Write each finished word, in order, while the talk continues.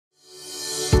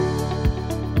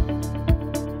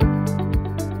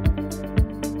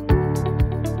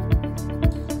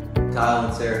Kyle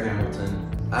and Sarah Hamilton.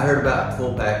 I heard about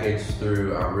Full Package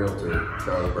through our realtor,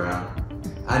 Charlie Brown.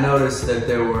 I noticed that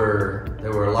there were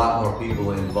a lot more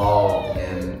people involved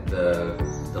in the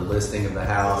listing of the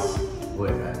house.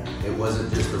 It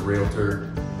wasn't just a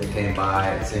realtor that came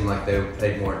by. It seemed like they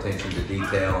paid more attention to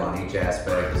detail on each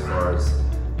aspect as far as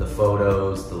the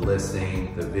photos, the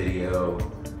listing, the video,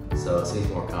 so it seems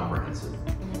more comprehensive.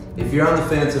 If you're on the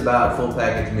fence about Full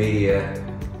Package Media,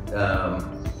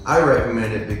 I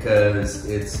recommend it because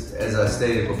it's, as I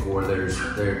stated before,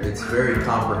 it's very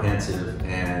comprehensive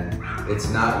and it's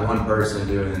not one person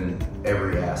doing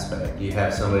every aspect. You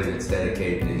have somebody that's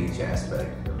dedicated to each aspect